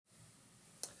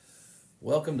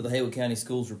Welcome to the Haywood County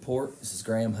Schools Report. This is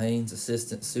Graham Haynes,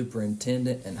 Assistant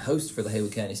Superintendent and host for the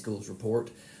Haywood County Schools Report.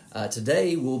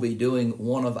 Today we'll be doing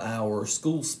one of our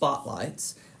school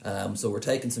spotlights. So we're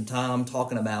taking some time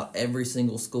talking about every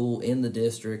single school in the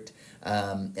district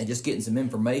and just getting some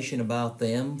information about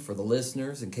them for the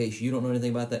listeners in case you don't know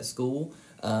anything about that school.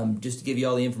 Just to give you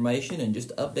all the information and just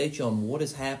to update you on what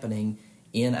is happening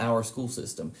in our school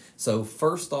system. So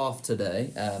first off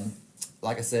today,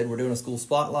 like I said, we're doing a school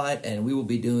spotlight, and we will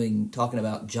be talking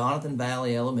about Jonathan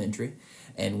Valley Elementary.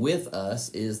 And with us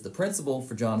is the principal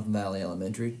for Jonathan Valley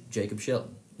Elementary, Jacob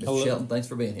Shelton. Mr. Hello. Shelton, thanks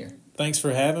for being here. Thanks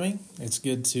for having me. It's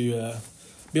good to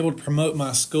be able to promote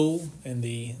my school and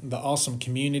the awesome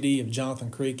community of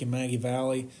Jonathan Creek and Maggie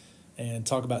Valley and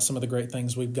talk about some of the great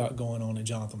things we've got going on in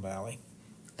Jonathan Valley.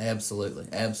 Absolutely,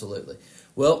 absolutely.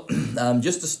 Well,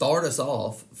 just to start us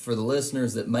off, for the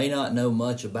listeners that may not know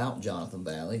much about Jonathan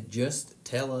Valley, just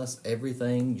tell us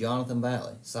everything Jonathan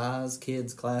Valley. Size,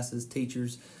 kids, classes,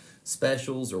 teachers,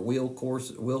 specials, or wheel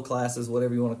classes,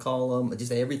 whatever you want to call them.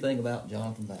 Just everything about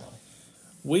Jonathan Valley.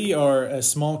 We are a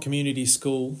small community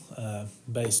school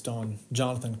based on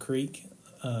Jonathan Creek.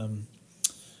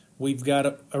 We've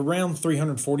got around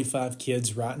 345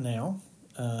 kids right now.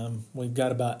 We've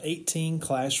got about 18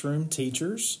 classroom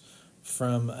teachers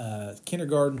from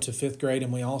kindergarten to fifth grade,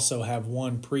 and we also have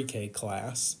one pre-K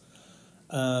class.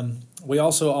 We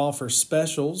also offer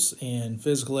specials in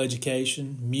physical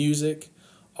education, music,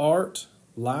 art,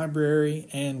 library,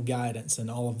 and guidance, and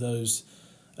all of those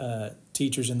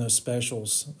teachers in those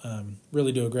specials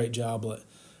really do a great job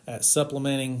at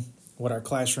supplementing what our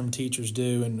classroom teachers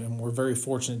do, and we're very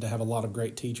fortunate to have a lot of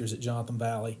great teachers at Jonathan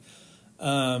Valley.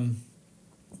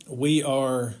 We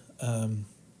are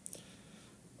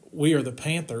the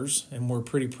Panthers, and we're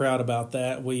pretty proud about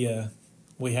that. We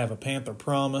have a Panther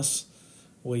promise.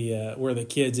 Where the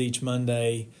kids each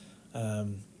Monday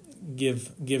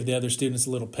give the other students a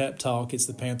little pep talk. It's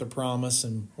the Panther promise,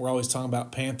 and we're always talking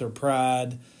about Panther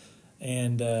pride.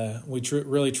 And we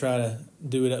really try to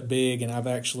do it up big. And I've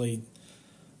actually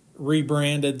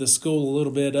rebranded the school a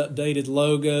little bit, updated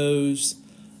logos.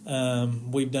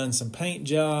 We've done some paint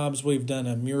jobs. We've done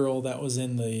a mural that was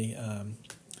in the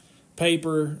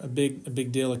paper, a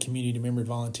big deal. A community member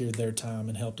volunteered their time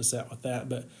and helped us out with that.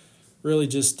 But really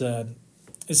just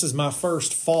this is my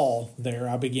first fall there.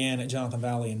 I began at Jonathan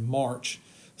Valley in March,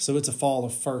 so it's a fall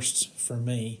of firsts for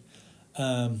me.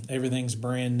 Everything's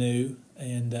brand new,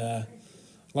 and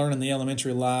learning the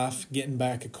elementary life, getting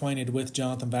back acquainted with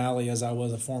Jonathan Valley as I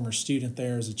was a former student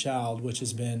there as a child, which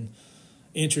has been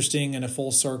interesting and a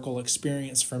full circle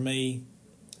experience for me,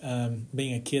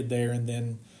 being a kid there and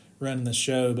then running the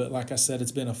show. But like I said,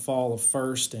 it's been a fall of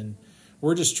first, and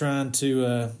we're just trying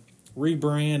to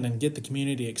rebrand and get the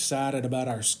community excited about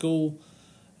our school.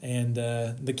 And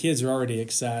the kids are already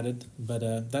excited,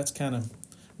 but that's kind of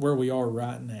where we are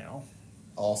right now.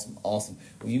 Awesome.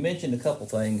 Well, you mentioned a couple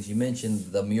things. You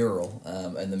mentioned the mural,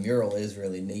 and the mural is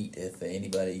really neat. If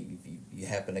you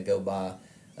happen to go by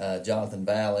Jonathan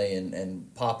Valley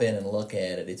and pop in and look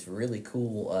at it, it's really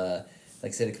cool. Like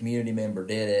I said, a community member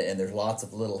did it, and there's lots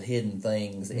of little hidden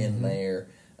things in there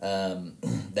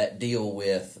that deal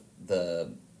with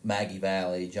the Maggie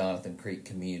Valley, Jonathan Creek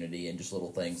community, and just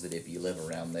little things that if you live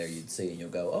around there, you'd see, and you'll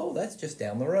go, oh, that's just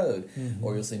down the road.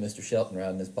 Or you'll see Mr. Shelton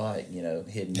riding his bike,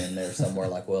 hidden in there somewhere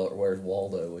like, well, where's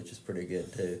Waldo, which is pretty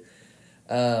good too.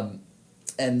 And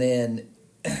then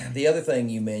the other thing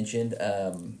you mentioned,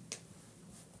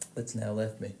 it's now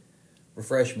left me.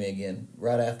 Refresh me again,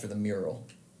 right after the mural.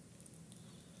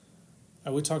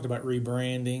 We talked about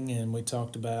rebranding, and we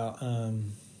talked about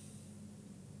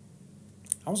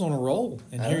I was on a roll,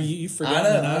 and here you forgot,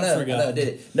 and I forgot. I know, did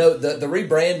it? No, the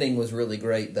rebranding was really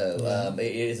great, though. Yeah.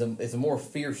 It's a more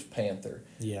fierce Panther,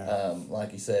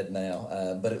 like you said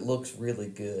now, but it looks really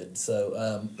good.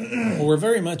 So, well, we're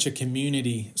very much a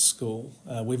community school.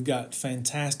 We've got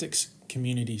fantastic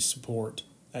community support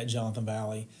at Jonathan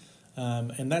Valley,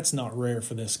 and that's not rare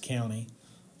for this county,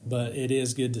 but it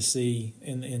is good to see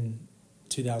in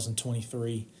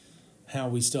 2023 how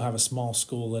we still have a small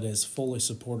school that is fully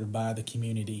supported by the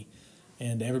community,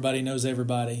 and everybody knows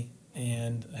everybody,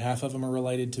 and half of them are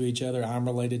related to each other. I'm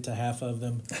related to half of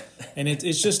them, and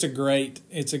it's just a great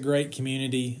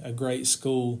community, a great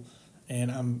school, and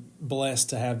I'm blessed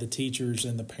to have the teachers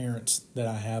and the parents that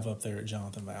I have up there at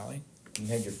Jonathan Valley. You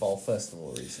had your fall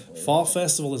festival recently. Fall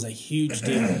festival is a huge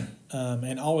deal,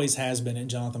 and always has been at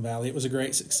Jonathan Valley. It was a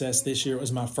great success this year. It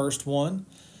was my first one.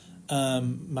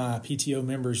 My PTO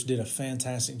members did a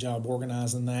fantastic job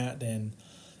organizing that, and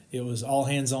it was all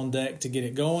hands on deck to get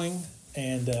it going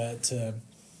and to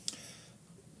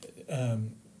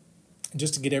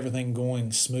just to get everything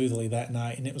going smoothly that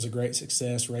night, and it was a great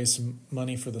success. Raised some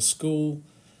money for the school.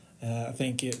 I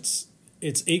think it's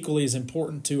equally as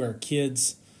important to our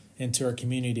kids and to our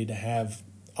community to have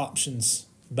options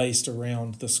based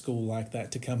around the school like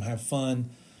that, to come have fun.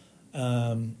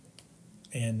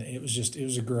 And it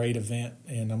was a great event,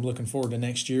 and I'm looking forward to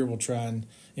next year. We'll try and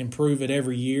improve it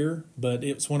every year, but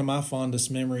it's one of my fondest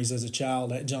memories as a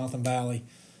child at Jonathan Valley.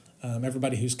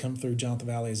 Everybody who's come through Jonathan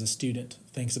Valley as a student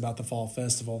thinks about the Fall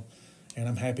Festival, and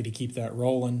I'm happy to keep that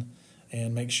rolling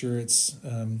and make sure it's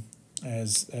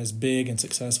as big and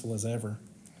successful as ever.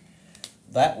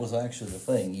 That was actually the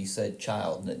thing. You said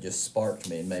child, and it just sparked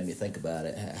me and made me think about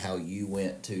it, how you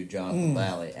went to Jonathan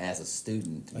Valley as a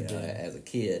student, as a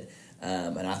kid.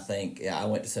 And I think I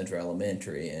went to Central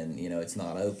Elementary, and it's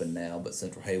not open now, but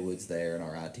Central Haywood's there, and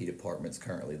our IT department's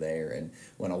currently there. And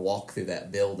when I walk through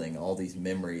that building, all these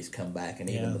memories come back, and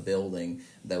even the building,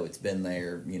 though it's been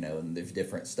there, and there's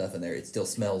different stuff in there, it still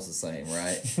smells the same,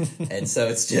 right? And so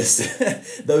it's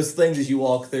just those things as you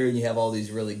walk through, and you have all these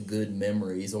really good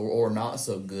memories, or not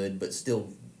so good, but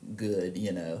still good,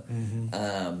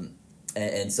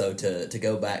 and so to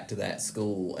go back to that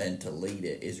school and to lead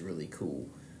it is really cool.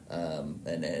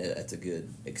 And that's a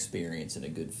good experience and a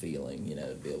good feeling,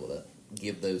 to be able to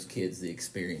give those kids the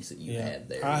experience that you had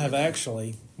there. I have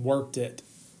actually worked at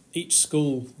each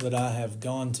school that I have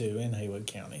gone to in Haywood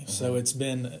County, so it's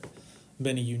been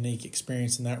a unique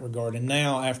experience in that regard. And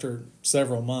now, after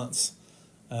several months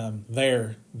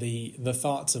there, the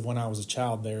thoughts of when I was a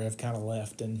child there have kind of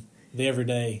left, and the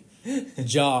everyday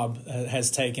job has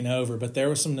taken over. But there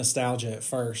was some nostalgia at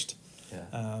first.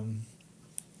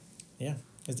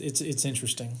 It's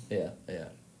interesting. Yeah,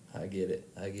 I get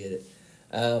it.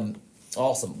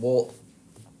 Awesome. Well,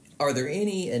 are there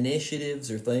any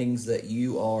initiatives or things that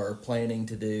you are planning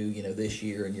to do, this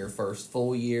year in your first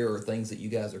full year, or things that you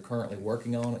guys are currently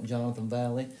working on at Jonathan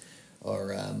Valley?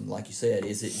 Or, like you said,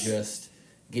 is it just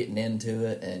getting into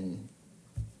it and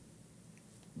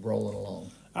rolling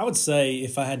along? I would say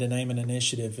if I had to name an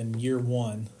initiative in year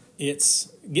one,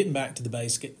 it's getting back to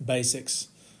the basics,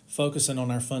 focusing on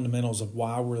our fundamentals of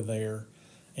why we're there,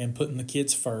 and putting the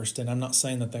kids first. And I'm not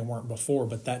saying that they weren't before,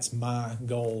 but that's my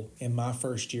goal in my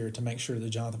first year, to make sure that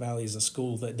Jonathan Valley is a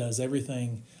school that does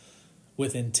everything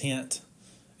with intent.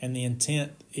 And the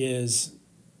intent is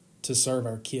to serve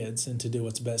our kids and to do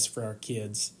what's best for our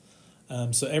kids.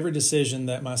 So every decision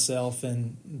that myself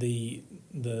and the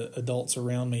adults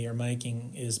around me are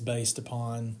making is based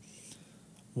upon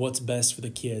what's best for the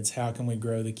kids. How can we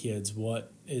grow the kids?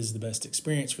 What is the best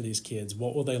experience for these kids?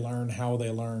 What will they learn? How will they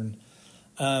learn?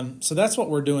 So that's what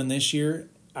we're doing this year.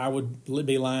 I would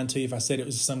be lying to you if I said it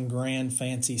was some grand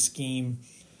fancy scheme.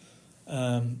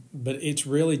 But it's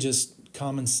really just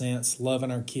common sense, loving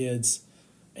our kids,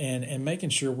 and making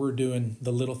sure we're doing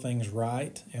the little things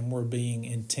right, and we're being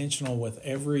intentional with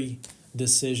every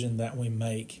decision that we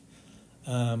make.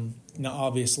 Now,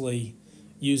 obviously,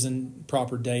 using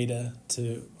proper data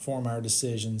to form our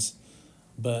decisions.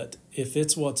 But if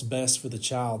it's what's best for the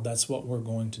child, that's what we're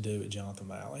going to do at Jonathan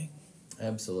Valley.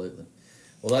 Absolutely.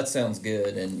 Well, that sounds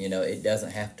good, and it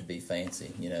doesn't have to be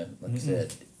fancy. Like you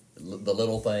said, the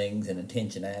little things and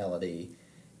intentionality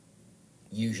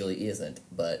usually isn't,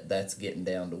 but that's getting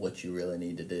down to what you really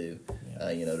need to do.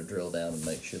 To drill down and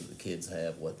make sure that the kids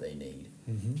have what they need.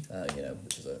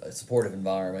 Which is a supportive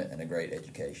environment and a great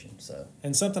education. So,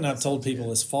 and something I've told people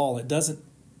this fall,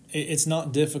 it's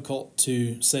not difficult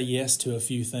to say yes to a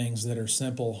few things that are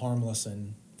simple, harmless,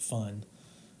 and fun.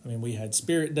 I mean, we had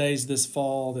Spirit Days this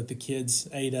fall that the kids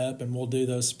ate up, and we'll do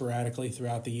those sporadically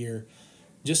throughout the year.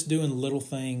 Just doing little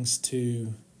things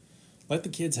to let the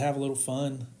kids have a little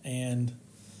fun, and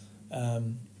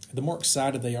the more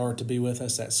excited they are to be with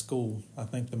us at school, I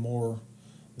think the more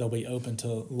they'll be open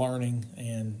to learning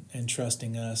and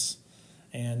trusting us.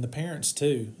 And the parents,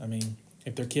 too. I mean,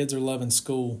 if their kids are loving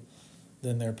school,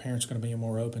 then their parents are going to be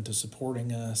more open to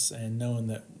supporting us and knowing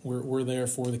that we're there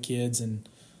for the kids, and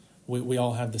we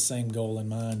all have the same goal in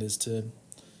mind, is to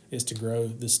grow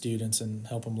the students and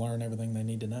help them learn everything they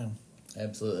need to know.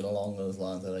 Absolutely. And along those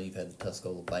lines, I know you've had the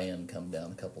Tuscola Band come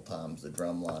down a couple times, the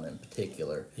drum line in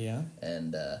particular. Yeah.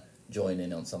 And join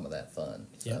in on some of that fun.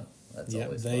 So that's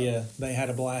always fun. They had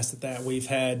a blast at that. We've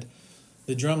had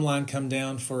the drum line come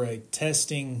down for a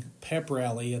testing pep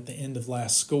rally at the end of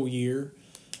last school year,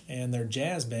 and their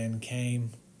jazz band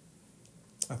came,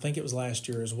 I think it was last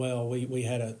year as well. We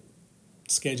had a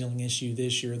scheduling issue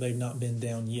this year. They've not been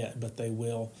down yet, but they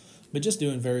will. But just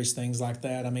doing various things like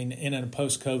that. I mean, in a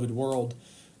post-COVID world,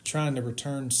 trying to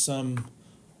return some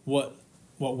what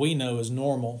we know is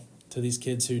normal to these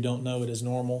kids who don't know it as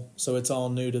normal. So it's all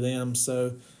new to them.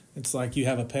 So it's like you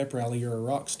have a pep rally, you're a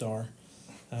rock star,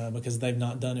 because they've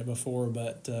not done it before.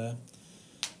 But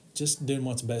just doing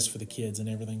what's best for the kids in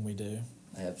everything we do.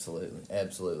 Absolutely,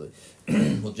 absolutely.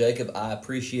 Well, Jacob, I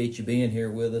appreciate you being here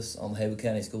with us on the Haywood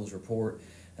County Schools Report,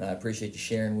 and I appreciate you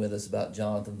sharing with us about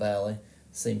Jonathan Valley.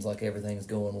 Seems like everything's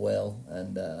going well,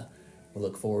 and we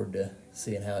look forward to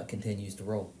seeing how it continues to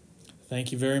roll.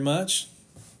 Thank you very much.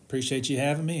 Appreciate you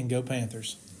having me, and go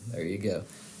Panthers. There you go.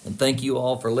 And thank you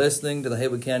all for listening to the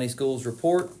Haywood County Schools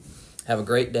Report. Have a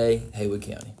great day, Haywood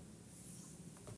County.